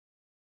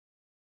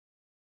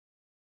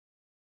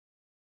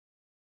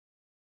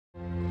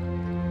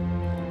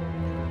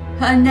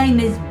Her name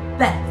is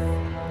Beth.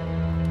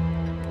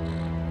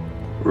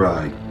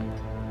 Right.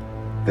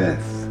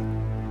 Beth.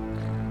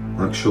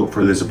 Like short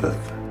for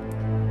Elizabeth?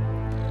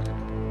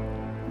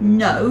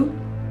 No.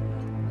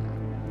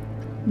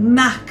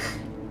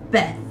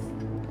 Macbeth.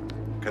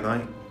 Can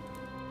I?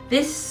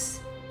 This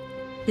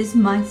is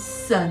my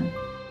son.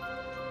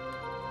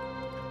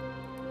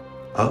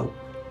 Oh.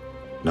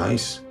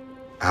 Nice.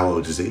 How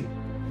old is he?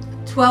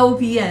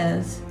 12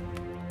 years.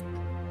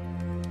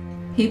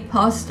 He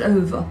passed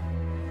over.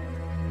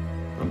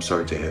 I'm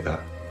sorry to hear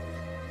that.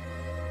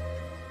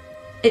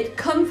 It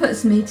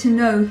comforts me to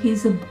know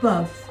he's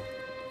above.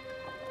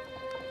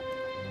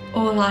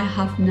 All I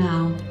have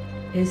now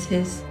is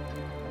his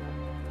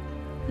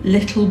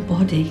little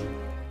body.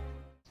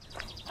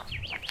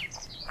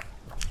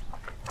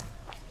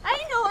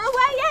 Hey Nora,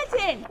 where you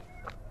heading?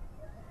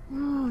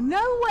 Oh,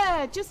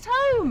 nowhere, just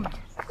home.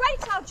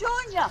 Great, I'll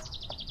join you.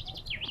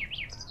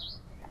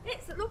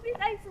 It's a lovely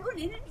day for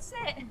running, isn't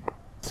it?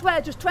 I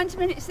swear, just 20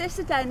 minutes this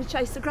a day and I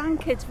chase the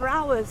grandkids for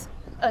hours.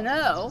 And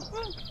Earl,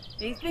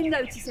 he's been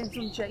noticing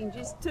some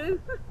changes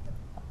too.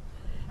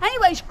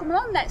 Anyway, you should come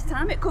along next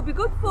time, it could be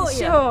good for you.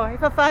 Sure,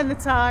 if I find the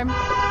time.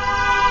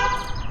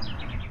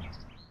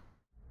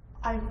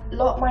 I've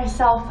locked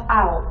myself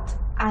out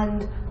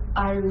and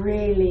I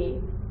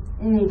really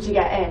need to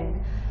get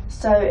in.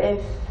 So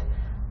if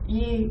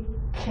you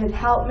could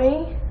help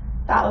me,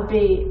 that would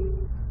be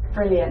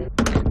brilliant.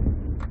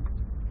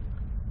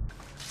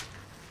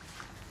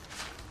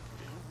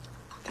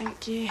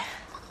 Thank you.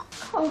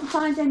 Can't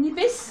find any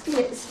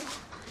biscuits.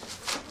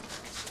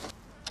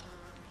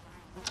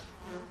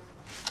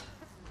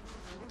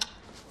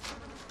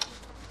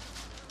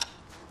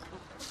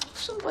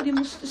 Somebody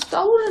must have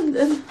stolen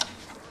them.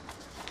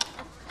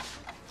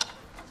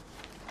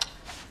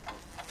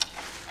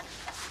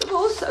 They've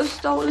also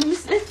stolen my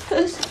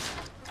slippers.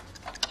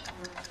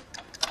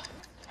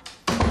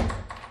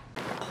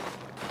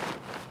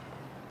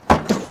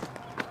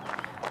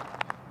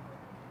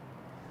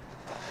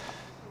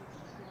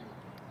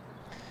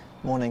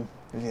 Morning,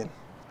 Vivian.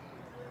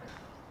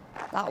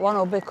 That one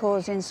will be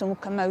causing some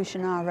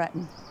commotion, I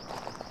reckon.